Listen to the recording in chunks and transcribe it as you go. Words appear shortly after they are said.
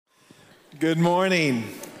Good morning.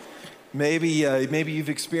 Maybe you've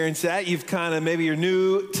experienced that. Maybe you're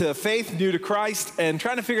new to faith, new to Christ, and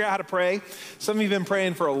trying to figure out how to pray. Some of you have been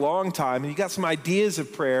praying for a long time, and you got some ideas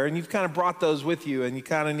of prayer, and you've kind of brought those with you, and you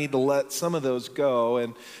kind of need to let some of those go.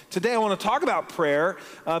 And today I want to talk about prayer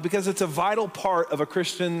because it's a vital part of a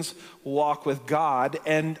Christian's walk with God.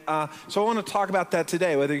 And so I want to talk about that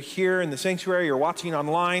today, whether you're here in the sanctuary or watching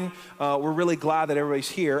online. We're really glad that everybody's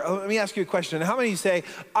here. Let me ask you a question. How many of you say,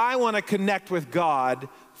 I want to connect with God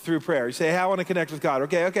through prayer? You say, hey, I want to connect with God.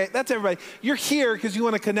 Okay, that's everybody. You're here because you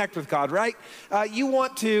want to connect with God, right? You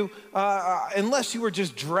want to, unless you were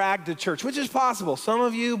just dragged to church, which is possible. Some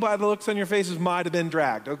of you, by the looks on your faces, might have been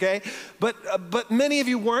dragged, okay? But many of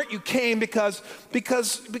you weren't. You came because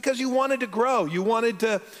you wanted to grow. You want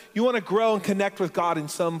to grow and connect with God in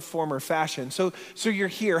some form or fashion. So you're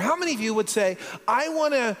here. How many of you would say, I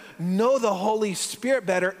want to know the Holy Spirit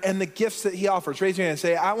better and the gifts that He offers? Raise your hand and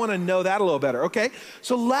say, I want to know that a little better, okay?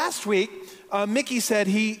 So last week, Mickey said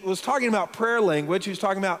he was talking about prayer language. He was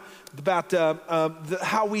talking about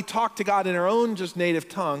how we talk to God in our own just native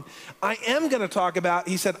tongue. I am going to talk about,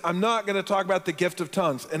 he said, I'm not going to talk about the gift of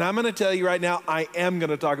tongues. And I'm going to tell you right now, I am going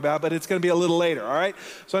to talk about it, but it's going to be a little later, all right?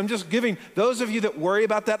 So I'm just giving, those of you that worry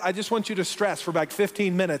about that, I just want you to stress for about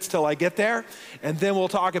 15 minutes till I get there, and then we'll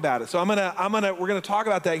talk about it. So we're going to talk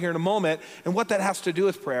about that here in a moment and what that has to do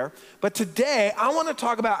with prayer. But today, I want to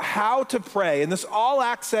talk about how to pray. In this All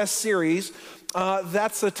Access series,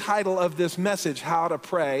 that's the title of this message, How to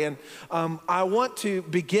Pray. And I want to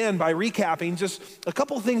begin by recapping just a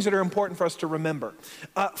couple of things that are important for us to remember.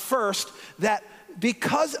 First, that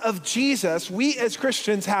because of Jesus, we as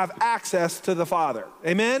Christians have access to the Father.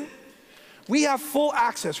 Amen? We have full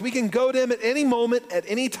access. We can go to Him at any moment, at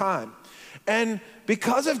any time. And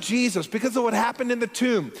because of Jesus, because of what happened in the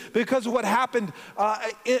tomb, because of what happened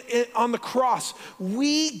on the cross,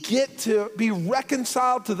 we get to be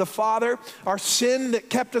reconciled to the Father. Our sin that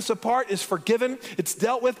kept us apart is forgiven. It's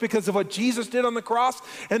dealt with because of what Jesus did on the cross,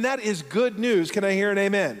 and that is good news. Can I hear an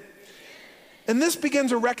amen? And this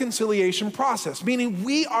begins a reconciliation process, meaning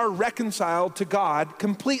we are reconciled to God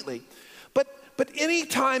completely. But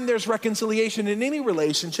anytime there's reconciliation in any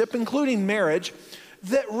relationship, including marriage,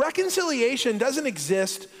 that reconciliation doesn't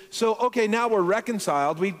exist, so okay, now we're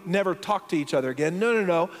reconciled, we never talk to each other again.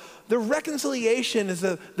 No. The reconciliation is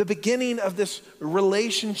the beginning of this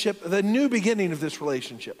relationship, the new beginning of this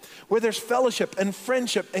relationship, where there's fellowship and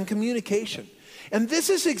friendship and communication. And this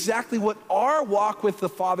is exactly what our walk with the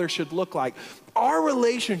Father should look like. Our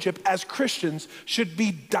relationship as Christians should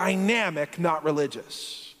be dynamic, not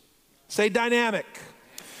religious. Say dynamic.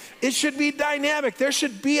 It should be dynamic. There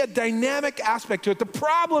should be a dynamic aspect to it. The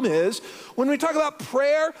problem is, when we talk about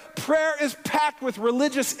prayer, prayer is packed with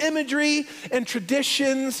religious imagery and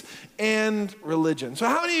traditions and religion. So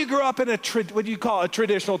how many of you grew up in what do you call a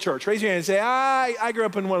traditional church? Raise your hand and say, I grew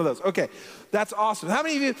up in one of those. Okay, that's awesome. How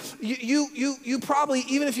many of you probably,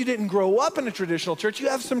 even if you didn't grow up in a traditional church, you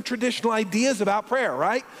have some traditional ideas about prayer,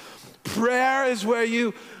 right? Prayer is where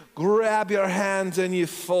you grab your hands and you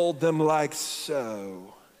fold them like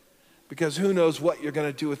so. Because who knows what you're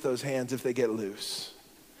going to do with those hands if they get loose,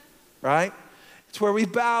 right? It's where we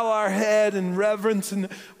bow our head in reverence and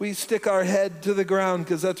we stick our head to the ground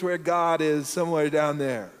because that's where God is, somewhere down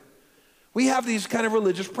there. We have these kind of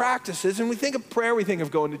religious practices, and we think of prayer, we think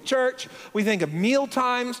of going to church, we think of meal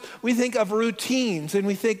times, we think of routines, and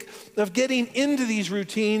we think of getting into these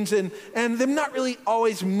routines and them not really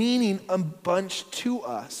always meaning a bunch to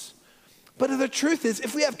us. But the truth is,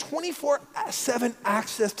 if we have 24/7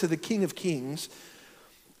 access to the King of Kings,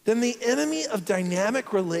 then the enemy of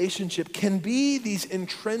dynamic relationship can be these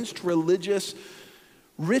entrenched religious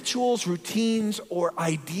rituals, routines, or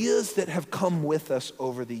ideas that have come with us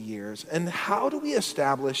over the years. And how do we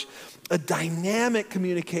establish a dynamic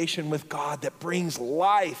communication with God that brings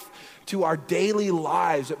life to our daily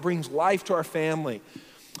lives, that brings life to our family?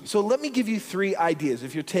 So let me give you 3 ideas.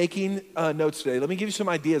 If you're taking notes today, let me give you some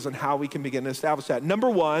ideas on how we can begin to establish that. Number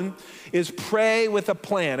 1 is pray with a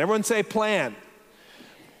plan. Everyone say plan.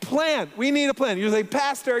 Plan. We need a plan. You're like,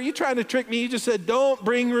 Pastor, are you trying to trick me? You just said don't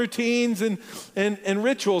bring routines and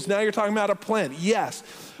rituals. Now you're talking about a plan. Yes,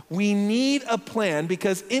 we need a plan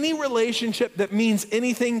because any relationship that means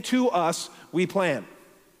anything to us, we plan,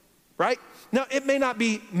 right? Now, it may not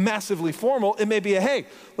be massively formal. It may be hey,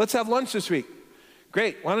 let's have lunch this week.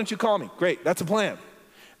 Great, why don't you call me? Great, that's a plan.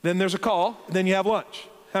 Then there's a call, and then you have lunch.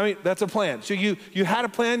 That's a plan. So you had a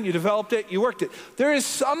plan, you developed it, you worked it. There is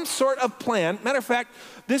some sort of plan. Matter of fact,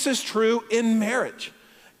 this is true in marriage.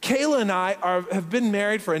 Kayla and I have been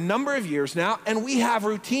married for a number of years now, and we have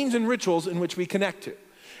routines and rituals in which we connect to.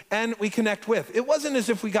 and we connect with. It wasn't as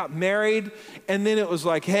if we got married and then it was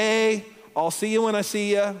like, hey, I'll see you when I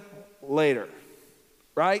see you later,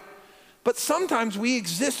 right? But sometimes we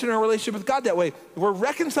exist in our relationship with God that way. We're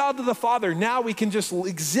reconciled to the Father. Now we can just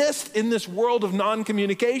exist in this world of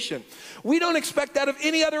non-communication. We don't expect that of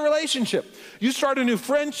any other relationship. You start a new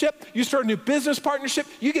friendship, you start a new business partnership,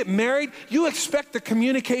 you get married, you expect the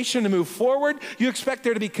communication to move forward. You expect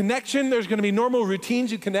there to be connection. There's gonna be normal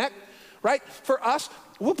routines you connect, right? For us,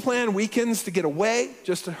 we'll plan weekends to get away,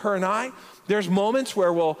 just her and I. There's moments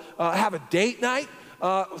where we'll have a date night.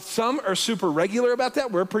 Some are super regular about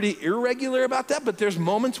that. We're pretty irregular about that, but there's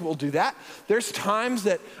moments we'll do that. There's times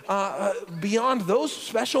that beyond those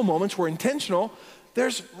special moments, we're intentional.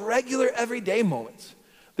 There's regular everyday moments.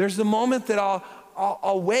 There's the moment that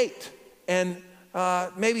I'll wait and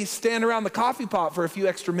maybe stand around the coffee pot for a few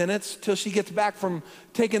extra minutes till she gets back from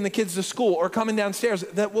taking the kids to school or coming downstairs,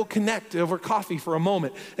 that we'll connect over coffee for a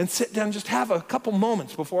moment and sit down, just have a couple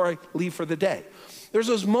moments before I leave for the day. There's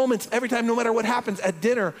those moments every time, no matter what happens at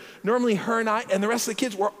dinner, normally her and I and the rest of the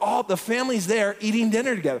kids, the family's there eating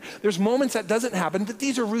dinner together. There's moments that doesn't happen, but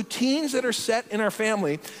these are routines that are set in our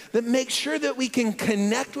family that make sure that we can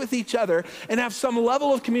connect with each other and have some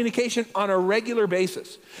level of communication on a regular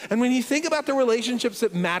basis. And when you think about the relationships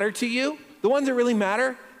that matter to you, the ones that really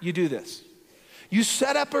matter, you do this. You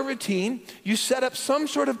set up a routine, you set up some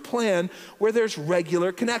sort of plan where there's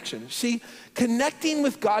regular connection. See, connecting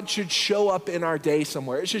with God should show up in our day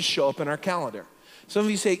somewhere. It should show up in our calendar. Some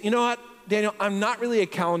of you say, you know what, Daniel, I'm not really a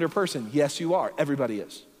calendar person. Yes, you are. Everybody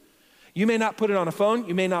is. You may not put it on a phone,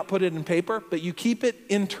 you may not put it in paper, but you keep it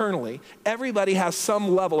internally. Everybody has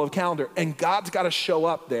some level of calendar, and God's got to show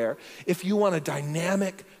up there if you want a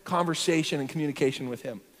dynamic conversation and communication with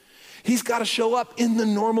him. He's got to show up in the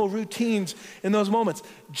normal routines in those moments.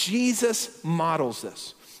 Jesus models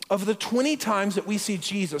this. Of the 20 times that we see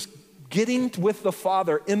Jesus getting with the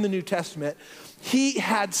Father in the New Testament, he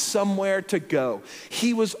had somewhere to go.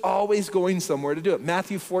 He was always going somewhere to do it.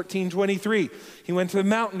 Matthew 14:23, he went to the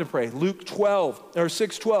mountain to pray. Luke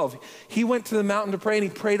 6:12, he went to the mountain to pray and he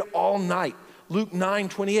prayed all night. Luke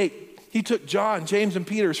 9:28, he took John, James, and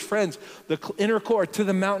Peter's friends, the inner core, to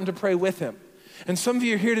the mountain to pray with him. And some of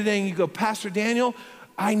you are here today and you go, Pastor Daniel,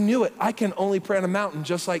 I knew it. I can only pray on a mountain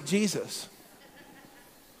just like Jesus.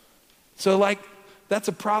 So that's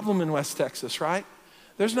a problem in West Texas, right?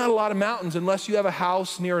 There's not a lot of mountains unless you have a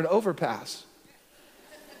house near an overpass.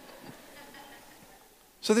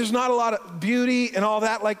 So there's not a lot of beauty and all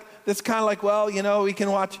that. That's kind of like, well, we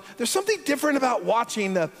can watch. There's something different about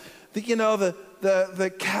watching the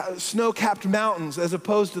snow-capped mountains as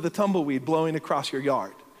opposed to the tumbleweed blowing across your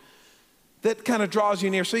yard. That kind of draws you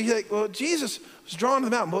near. So you think, well, Jesus was drawn to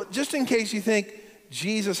the mountain. But just in case you think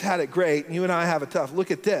Jesus had it great, and you and I have it tough, look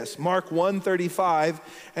at this. Mark 1:35,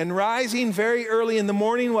 and rising very early in the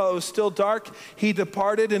morning while it was still dark, he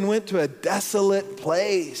departed and went to a desolate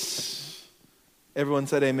place. Everyone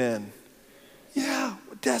said amen. Yeah,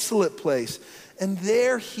 a desolate place. And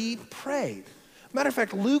there he prayed. Matter of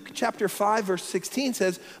fact, Luke chapter 5, verse 16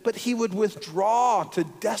 says, but he would withdraw to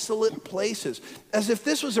desolate places, as if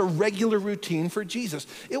this was a regular routine for Jesus.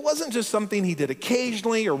 It wasn't just something he did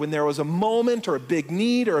occasionally or when there was a moment or a big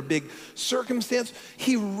need or a big circumstance.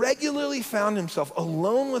 He regularly found himself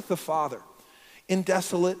alone with the Father in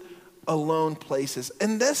desolate, alone places.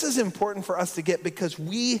 And this is important for us to get because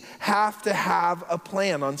we have to have a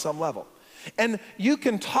plan on some level. And you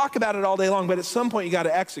can talk about it all day long, but at some point you got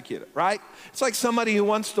to execute it, right? It's like somebody who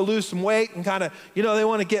wants to lose some weight and kind of, they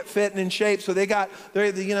want to get fit and in shape. So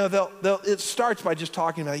it starts by just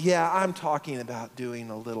talking about, I'm talking about doing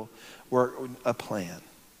a little work, a plan.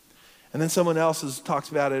 And then someone else talks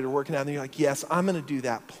about it or working out, and you're like, yes, I'm going to do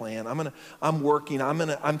that plan.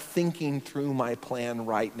 I'm thinking through my plan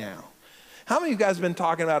right now. How many of you guys have been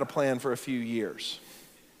talking about a plan for a few years?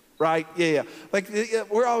 Right? Yeah.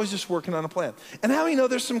 We're always just working on a plan. And how many know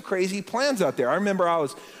there's some crazy plans out there? I remember I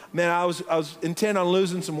was intent on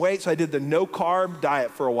losing some weight, so I did the no carb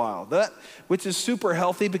diet for a while, which is super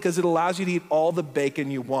healthy because it allows you to eat all the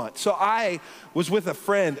bacon you want. So I was with a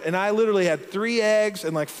friend and I literally had 3 eggs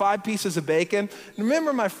and 5 pieces of bacon. And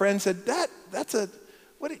remember my friend said,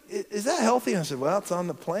 what is that healthy? And I said, well, it's on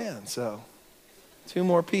the plan. So 2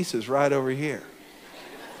 more pieces right over here.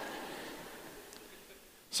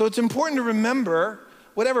 So it's important to remember,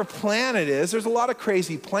 whatever plan it is, there's a lot of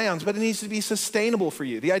crazy plans, but it needs to be sustainable for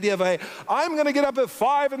you. The idea of, I'm going to get up at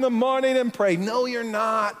 5 in the morning and pray. No, you're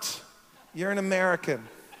not. You're an American.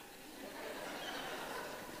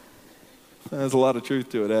 There's a lot of truth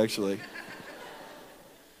to it, actually.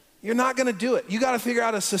 You're not gonna do it. You gotta figure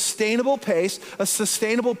out a sustainable pace, a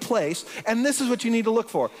sustainable place, and this is what you need to look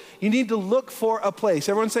for. You need to look for a place.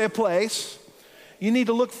 Everyone say a place. You need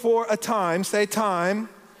to look for a time, say time.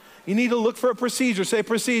 You need to look for a procedure, say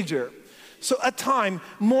procedure. So a time,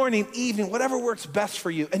 morning, evening, whatever works best for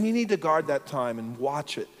you, and you need to guard that time and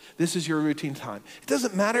watch it. This is your routine time. It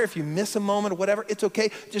doesn't matter if you miss a moment or whatever, it's okay.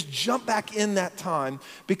 Just jump back in that time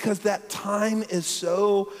because that time is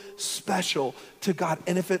so special to God.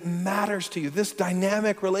 And if it matters to you, this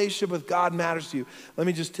dynamic relationship with God matters to you, let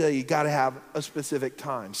me just tell you, you gotta have a specific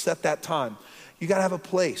time. Set that time. You gotta have a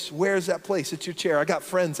place. Where is that place? It's your chair. I got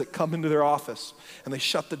friends that come into their office and they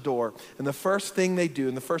shut the door. And the first thing they do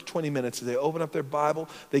in the first 20 minutes is they open up their Bible,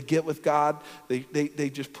 they get with God, they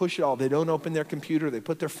just push it all. They don't open their computer, they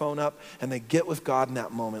put their phone up and they get with God in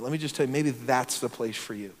that moment. Let me just tell you, maybe that's the place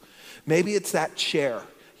for you. Maybe it's that chair.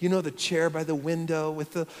 You know, the chair by the window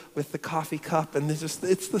with the coffee cup, and it's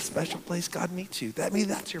the special place God meets you. Maybe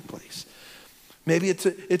that's your place. Maybe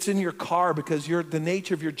it's in your car because the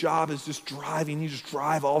nature of your job is just driving. You just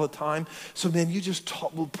drive all the time. So then you just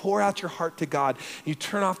pour out your heart to God. You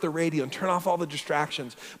turn off the radio and turn off all the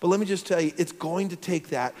distractions. But let me just tell you, it's going to take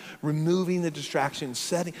that, removing the distractions,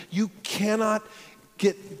 setting. You cannot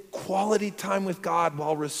get quality time with God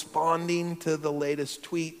while responding to the latest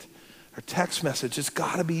tweet or text message. It's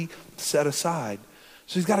got to be set aside.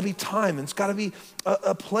 So there's got to be time, and it's got to be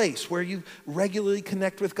a place where you regularly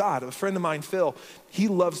connect with God. A friend of mine, Phil, he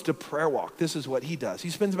loves to prayer walk. This is what he does.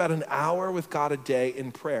 He spends about an hour with God a day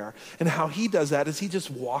in prayer. And how he does that is he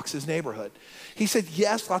just walks his neighborhood. He said,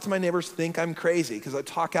 yes, lots of my neighbors think I'm crazy because I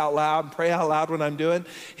talk out loud and pray out loud when I'm doing.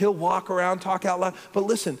 He'll walk around, talk out loud. But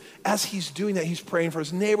listen, as he's doing that, he's praying for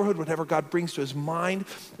his neighborhood, whatever God brings to his mind.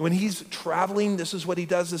 When he's traveling, this is what he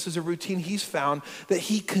does. This is a routine he's found, that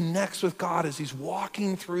he connects with God as he's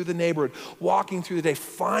walking through the neighborhood, walking through the day.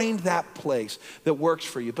 Find that place that works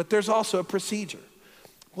for you. But there's also a procedure.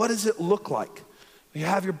 What does it look like? You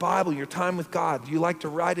have your Bible, your time with God. Do you like to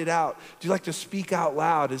write it out? Do you like to speak out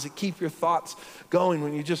loud? Does it keep your thoughts going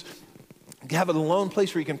when you just have an alone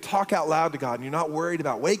place where you can talk out loud to God and you're not worried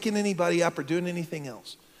about waking anybody up or doing anything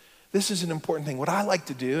else? This is an important thing. What I like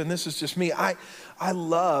to do, and this is just me, I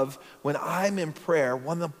love when I'm in prayer,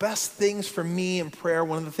 one of the best things for me in prayer,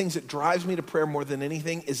 one of the things that drives me to prayer more than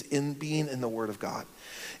anything is in being in the Word of God.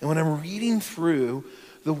 And when I'm reading through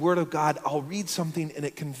the Word of God, I'll read something and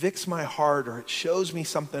it convicts my heart or it shows me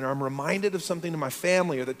something or I'm reminded of something in my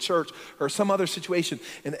family or the church or some other situation.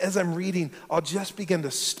 And as I'm reading, I'll just begin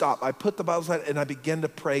to stop. I put the Bible aside and I begin to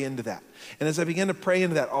pray into that. And as I begin to pray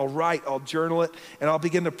into that, I'll write, I'll journal it, and I'll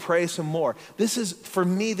begin to pray some more. This is, for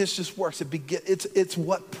me, this just works. It's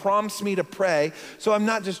what prompts me to pray. So I'm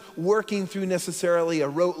not just working through necessarily a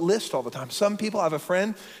rote list all the time. Some people, I have a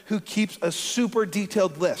friend who keeps a super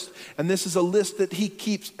detailed list. And this is a list that he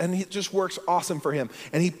keeps, and it just works awesome for him.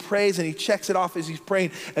 And he prays and he checks it off as he's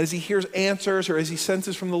praying. And as he hears answers or as he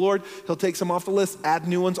senses from the Lord, he'll take some off the list, add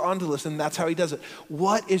new ones onto the list, and that's how he does it.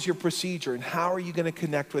 What is your procedure, and how are you going to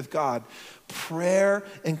connect with God? Prayer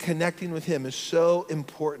and connecting with him is so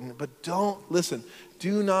important, but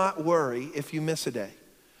do not worry if you miss a day.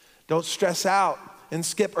 Don't stress out and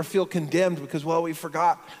skip or feel condemned because, well, we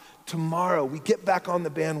forgot. Tomorrow, we get back on the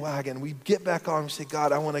bandwagon. We get back on and say,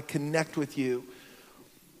 God, I want to connect with you.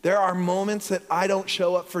 There are moments that I don't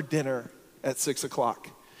show up for dinner at 6 o'clock.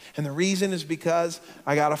 And the reason is because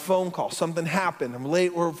I got a phone call, something happened, I'm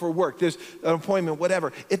late for work, there's an appointment,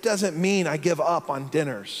 whatever. It doesn't mean I give up on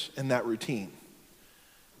dinners in that routine.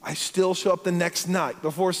 I still show up the next night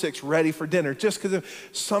before 6, ready for dinner, just because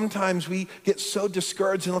sometimes we get so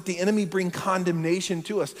discouraged and let the enemy bring condemnation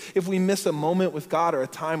to us if we miss a moment with God or a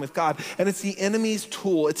time with God. And it's the enemy's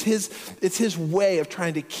tool. It's his way of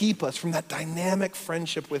trying to keep us from that dynamic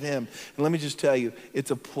friendship with him. And let me just tell you, it's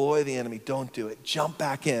a ploy of the enemy. Don't do it. Jump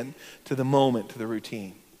back in to the moment, to the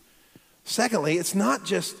routine. Secondly, it's not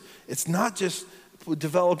just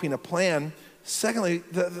developing a plan. Secondly,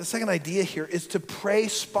 the second idea here is to pray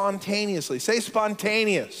spontaneously. Say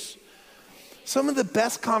spontaneous. Some of the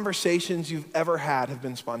best conversations you've ever had have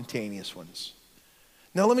been spontaneous ones.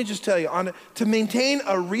 Now, let me just tell you, to maintain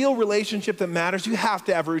a real relationship that matters, you have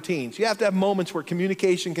to have routines. You have to have moments where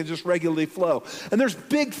communication can just regularly flow. And there's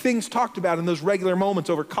big things talked about in those regular moments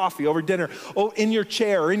over coffee, over dinner, in your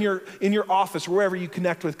chair, or in your office, or wherever you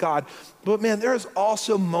connect with God. But man, there's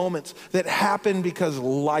also moments that happen because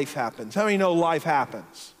life happens. How many know life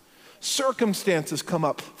happens? Circumstances come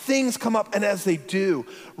up, things come up, and as they do,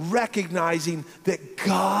 recognizing that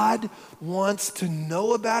God wants to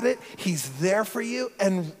know about it, he's there for you,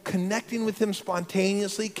 and connecting with him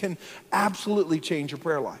spontaneously can absolutely change your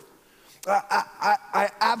prayer life. I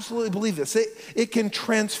absolutely believe this. It can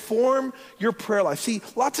transform your prayer life. See,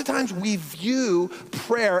 lots of times we view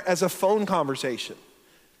prayer as a phone conversation,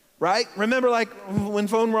 right? Remember like when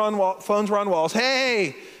phones were on walls,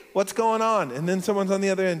 hey, what's going on? And then someone's on the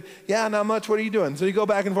other end, yeah, not much, what are you doing? So you go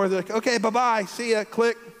back and forth, like, okay, bye-bye, see ya,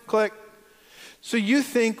 click, click. So you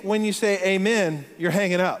think when you say amen, you're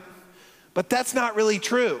hanging up. But that's not really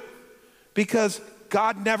true because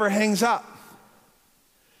God never hangs up.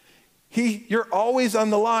 You're always on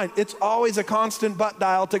the line. It's always a constant butt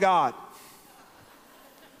dial to God.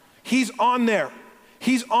 He's on there.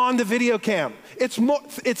 He's on the video cam. It's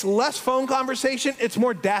less phone conversation, it's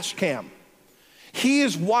more dash cam. He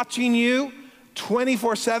is watching you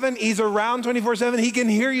 24/7. He's around 24/7. He can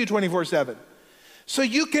hear you 24/7. So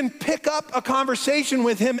you can pick up a conversation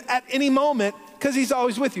with him at any moment because he's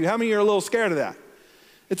always with you. How many are a little scared of that?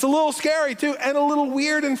 It's a little scary too, and a little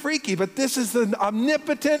weird and freaky, but this is the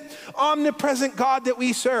omnipotent, omnipresent God that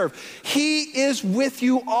we serve. He is with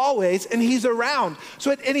you always, and he's around. So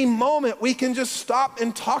at any moment, we can just stop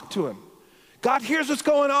and talk to him. God, here's what's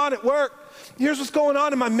going on at work. Here's what's going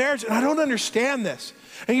on in my marriage, and I don't understand this.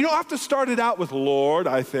 And you don't have to start it out with, Lord,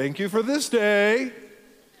 I thank you for this day.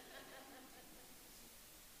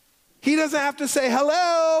 He doesn't have to say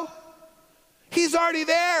hello. He's already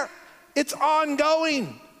there. It's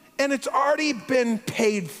ongoing, and it's already been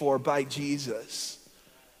paid for by Jesus.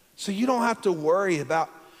 So you don't have to worry about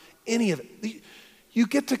any of it. You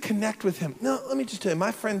get to connect with him. No, let me just tell you,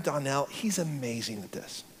 my friend Donnell, he's amazing at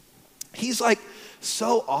this. He's like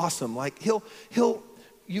so awesome. Like you'll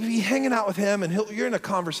be hanging out with him, and you're in a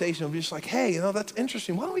conversation, and be just like, hey, that's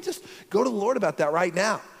interesting. Why don't we just go to the Lord about that right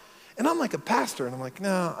now? And I'm like a pastor, and I'm like,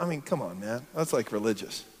 no, I mean, come on, man. That's like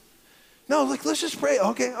religious. No, like, let's just pray.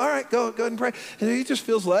 Okay, all right, go ahead and pray. And he just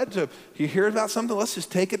feels led to, you hear about something, let's just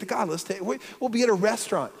take it to God. We'll be at a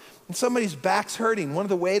restaurant, and somebody's back's hurting, one of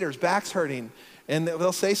the waiters' back's hurting, and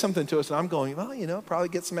they'll say something to us, and I'm going, well, probably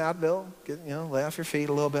get some Advil, lay off your feet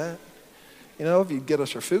a little bit. If you get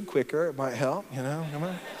us our food quicker, it might help, come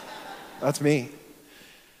on. That's me.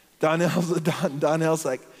 Donnell's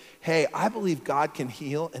like, hey, I believe God can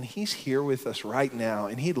heal, and he's here with us right now,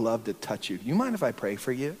 and he'd love to touch you. You mind if I pray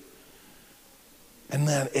for you? And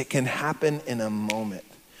then it can happen in a moment.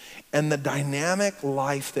 And the dynamic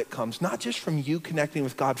life that comes, not just from you connecting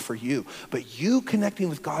with God for you, but you connecting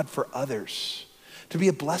with God for others. To be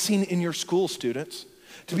a blessing in your school, students.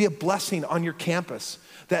 To be a blessing on your campus.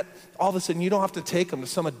 That all of a sudden you don't have to take them to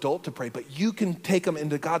some adult to pray, but you can take them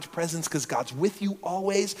into God's presence because God's with you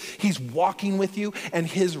always. He's walking with you, and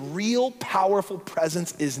his real powerful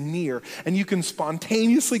presence is near. And you can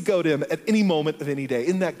spontaneously go to him at any moment of any day.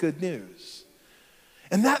 Isn't that good news?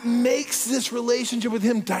 And that makes this relationship with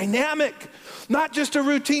him dynamic, not just a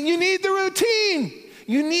routine. You need the routine.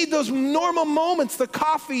 You need those normal moments, the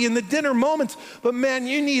coffee and the dinner moments. But man,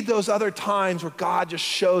 you need those other times where God just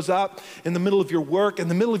shows up in the middle of your work, in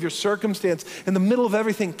the middle of your circumstance, in the middle of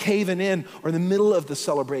everything caving in, or in the middle of the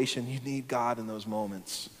celebration. You need God in those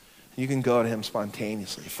moments. You can go to him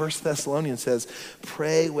spontaneously. 1 Thessalonians says,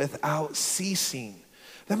 pray without ceasing.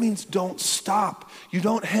 That means don't stop. You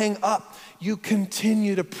don't hang up. You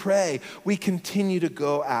continue to pray. We continue to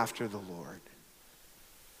go after the Lord.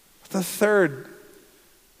 The third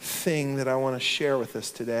thing that I want to share with us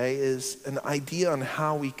today is an idea on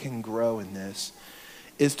how we can grow in this,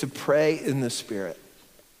 is to pray in the Spirit.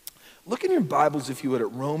 Look in your Bibles, if you would,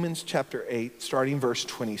 at Romans chapter 8, starting verse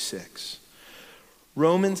 26.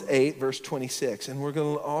 Romans 8, verse 26. And we're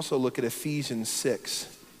going to also look at Ephesians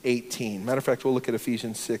 6, 18. Matter of fact, we'll look at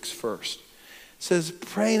Ephesians 6 first. It says,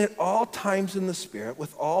 praying at all times in the Spirit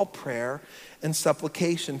with all prayer and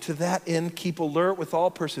supplication. To that end, keep alert with all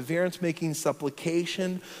perseverance, making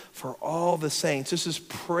supplication for all the saints. This is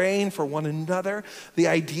praying for one another. The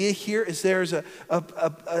idea here is there's a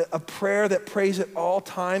prayer that prays at all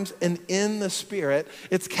times and in the Spirit.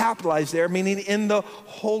 It's capitalized there, meaning in the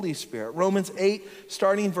Holy Spirit. Romans 8,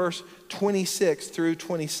 starting verse 26 through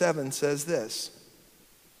 27 says this.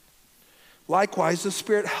 Likewise, the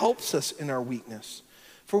Spirit helps us in our weakness,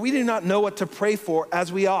 for we do not know what to pray for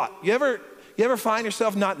as we ought. You ever find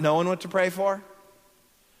yourself not knowing what to pray for?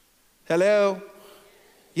 Hello?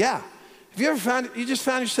 Yeah. Have you ever you just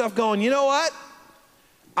found yourself going, you know what?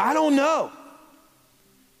 I don't know.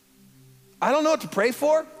 I don't know what to pray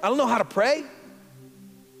for. I don't know how to pray.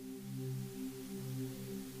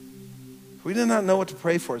 We do not know what to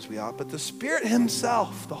pray for as we ought, but the Spirit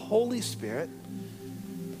himself, the Holy Spirit,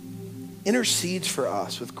 intercedes for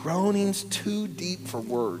us with groanings too deep for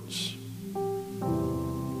words.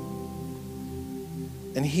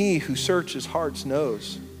 And he who searches hearts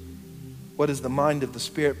knows what is the mind of the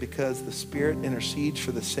Spirit, because the Spirit intercedes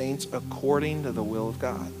for the saints according to the will of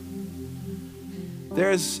God. There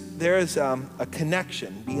is a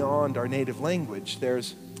connection beyond our native language.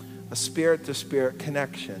 There's a spirit-to-spirit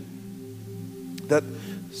connection that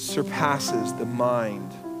surpasses the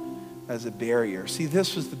mind as a barrier. See,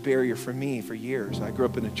 this was the barrier for me for years. I grew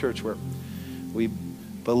up in a church where we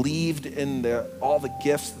believed in all the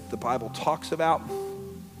gifts that the Bible talks about,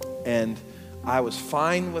 and I was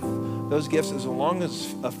fine with those gifts as long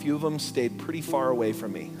as a few of them stayed pretty far away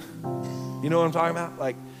from me. You know what I'm talking about?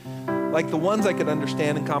 Like the ones I could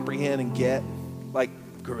understand and comprehend and get, like,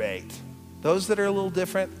 great. Those that are a little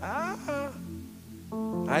different, I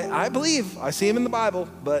believe, I see them in the Bible,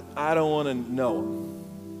 but I don't want to know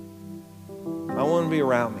them. I want them to be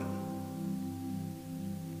around me.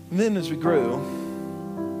 And then as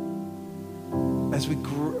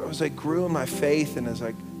I grew in my faith, and as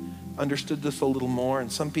I understood this a little more, and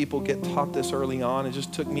some people get taught this early on, it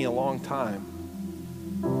just took me a long time.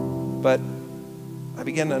 But I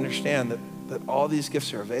began to understand that all these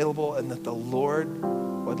gifts are available, and that the Lord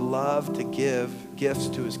would love to give gifts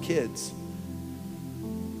to his kids.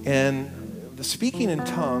 And the speaking in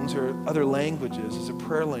tongues or other languages is a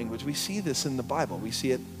prayer language. We see this in the Bible. We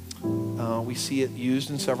see it used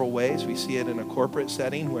in several ways. We see it in a corporate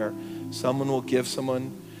setting where the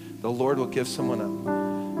Lord will give someone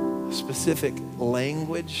a specific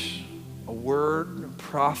language, a word, a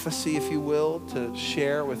prophecy, if you will, to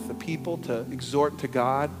share with the people, to exhort to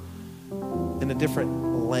God in a different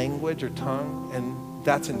language or tongue. And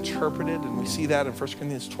that's interpreted, and we see that in 1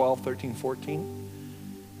 Corinthians 12, 13, 14.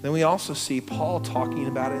 Then we also see Paul talking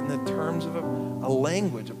about it in the terms of a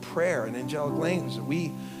language, a prayer, an angelic language that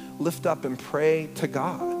we lift up and pray to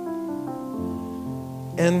God.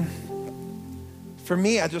 And for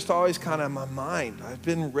me, I just always kind of in my mind, I've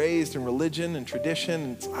been raised in religion and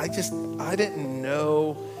tradition, and I didn't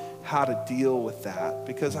know how to deal with that,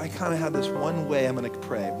 because I kind of had this one way I'm going to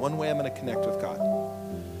pray, one way I'm going to connect with God.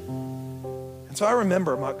 And so I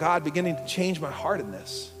remember God beginning to change my heart in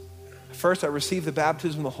this. First, I received the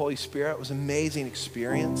baptism of the Holy Spirit. It was an amazing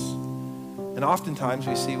experience. And oftentimes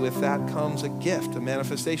we see with that comes a gift, a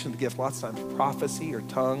manifestation of the gift. Lots of times prophecy or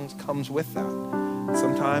tongues comes with that. And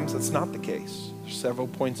sometimes that's not the case. There's several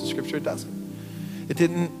points in Scripture it doesn't. It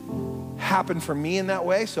didn't happen for me in that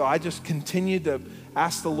way, so I just continued to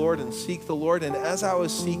ask the Lord and seek the Lord. And as I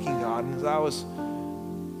was seeking God, and as I was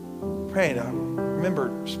praying, I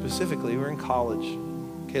remember specifically, we were in college.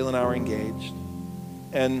 Kayla and I were engaged.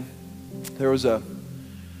 And there was a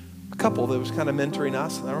couple that was kind of mentoring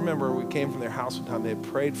us. And I remember we came from their house one time. They had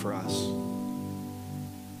prayed for us.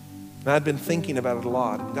 And I'd been thinking about it a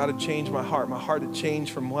lot. And God had changed my heart. My heart had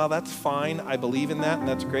changed from, well, that's fine. I believe in that, and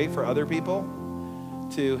that's great for other people,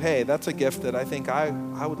 to, hey, that's a gift that I think I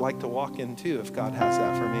would like to walk in too if God has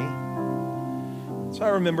that for me. So I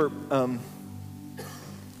remember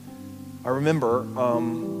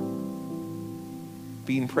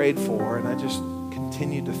being prayed for, and I just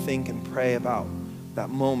continued to think and pray about that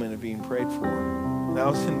moment of being prayed for. And I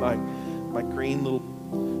was in my green little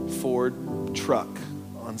Ford truck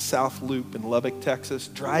on South Loop in Lubbock, Texas,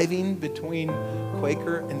 driving between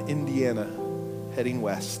Quaker and Indiana, heading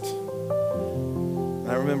west. And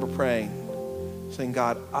I remember praying, saying,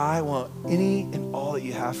 God, I want any and all that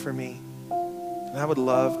you have for me. And I would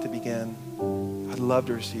love to I'd love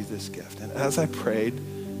to receive this gift. And as I prayed,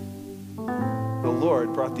 the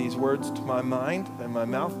Lord brought these words to my mind and my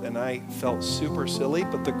mouth, and I felt super silly,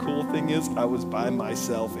 but the cool thing is I was by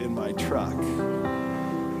myself in my truck.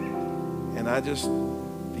 And I just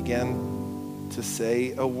began to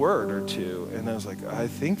say a word or two, and I was like, I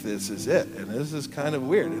think this is it, and this is kind of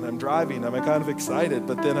weird, and I'm driving, I'm kind of excited,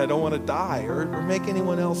 but then I don't want to die or make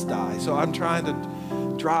anyone else die, so I'm trying to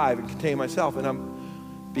drive and contain myself, and I'm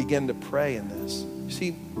begin to pray in this. You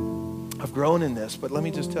see, I've grown in this, but let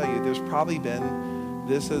me just tell you, there's probably been,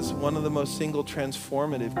 this is one of the most single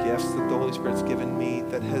transformative gifts that the Holy Spirit's given me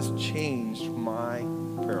that has changed my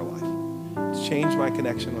prayer life. It's changed my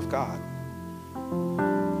connection with God.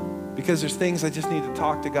 Because there's things I just need to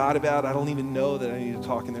talk to God about. I don't even know that I need to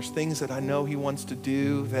talk. And there's things that I know he wants to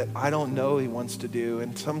do that I don't know he wants to do.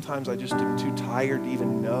 And sometimes I just am too tired to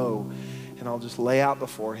even know. And I'll just lay out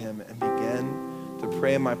before him and begin to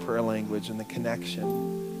pray in my prayer language, and the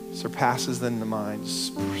connection surpasses then the mind.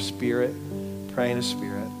 Spirit, praying to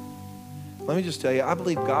Spirit. Let me just tell you, I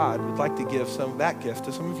believe God would like to give some of that gift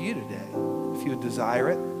to some of you today, if you would desire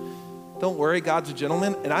it. Don't worry, God's a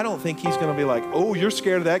gentleman, and I don't think he's going to be like, oh, you're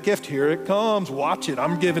scared of that gift. Here it comes. Watch it.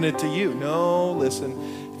 I'm giving it to you. No,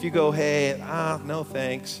 listen. If you go, hey, no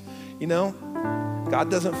thanks. You know,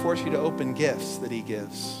 God doesn't force you to open gifts that he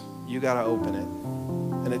gives. you got to open it.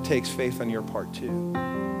 And it takes faith on your part too.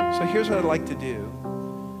 So here's what I'd like to do.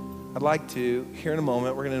 I'd like to, here in a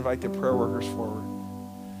moment, we're going to invite the prayer workers forward.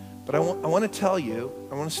 But I want to tell you,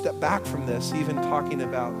 I want to step back from this, even talking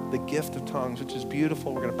about the gift of tongues, which is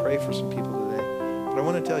beautiful. We're going to pray for some people today. But I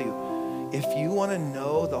want to tell you, if you want to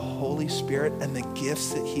know the Holy Spirit and the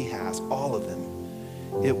gifts that he has, all of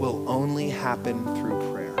them, it will only happen through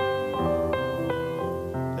prayer.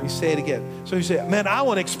 Let me say it again. So you say, man, I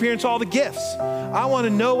want to experience all the gifts. I want to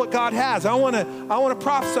know what God has. I want to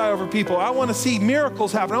prophesy over people. I want to see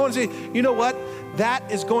miracles happen. I want to see, you know what?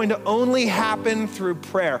 That is going to only happen through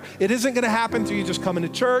prayer. It isn't going to happen through you just coming to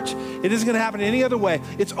church. It isn't going to happen any other way.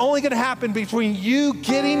 It's only going to happen between you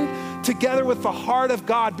getting together with the heart of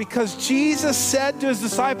God, because Jesus said to his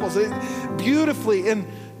disciples beautifully in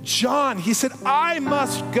John, he said, I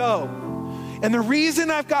must go. And the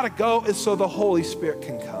reason I've got to go is so the Holy Spirit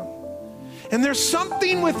can come. And there's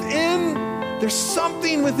something within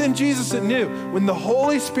Jesus that knew when the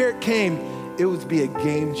Holy Spirit came, it would be a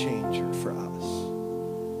game changer for us.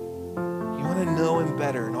 You want to know him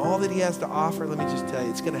better and all that he has to offer, let me just tell you,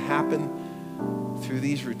 it's going to happen through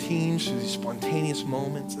these routines, through these spontaneous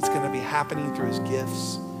moments. It's going to be happening through his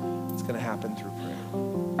gifts. It's going to happen through prayer.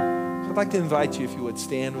 So I'd like to invite you, if you would,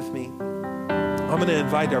 stand with me. I'm going to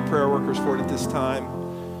invite our prayer workers forward at this time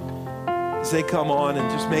as they come on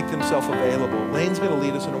and just make themselves available. Lane's going to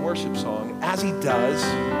lead us in a worship song. As he does,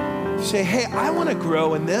 you say, hey, I want to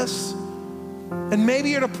grow in this. And maybe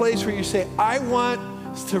you're in a place where you say, I want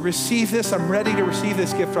to receive this. I'm ready to receive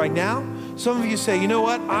this gift right now. Some of you say, you know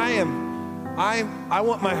what? I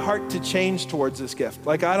want my heart to change towards this gift.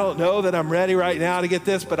 Like, I don't know that I'm ready right now to get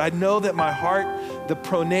this, but I know that my heart, the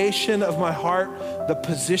pronation of my heart, the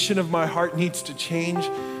position of my heart needs to change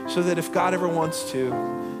so that if God ever wants to,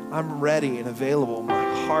 I'm ready and available.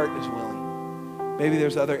 My heart is willing. Maybe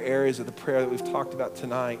there's other areas of the prayer that we've talked about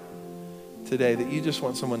today, that you just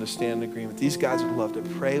want someone to stand in agreement. These guys would love to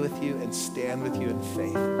pray with you and stand with you in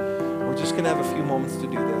faith. We're just going to have a few moments to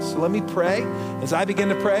do this. So let me pray. As I begin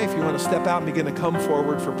to pray, if you want to step out and begin to come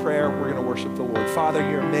forward for prayer, we're going to worship the Lord. Father,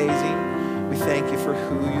 you're amazing. We thank you for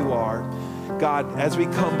who you are. God, as we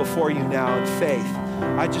come before you now in faith,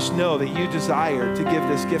 I just know that you desire to give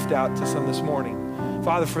this gift out to some this morning.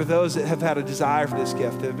 Father, for those that have had a desire for this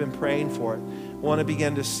gift, that have been praying for it, want to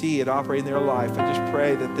begin to see it operate in their life, I just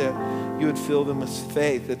pray that you would fill them with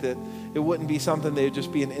faith, that it wouldn't be something they would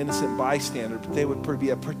just be an innocent bystander, but they would be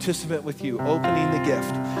a participant with you, opening the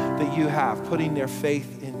gift that you have, putting their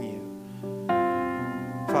faith in you.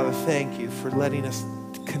 Father, thank you for letting us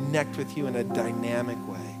connect with you in a dynamic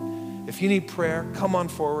way. If you need prayer, come on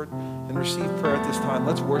forward and receive prayer at this time.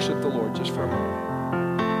 Let's worship the Lord just for a moment.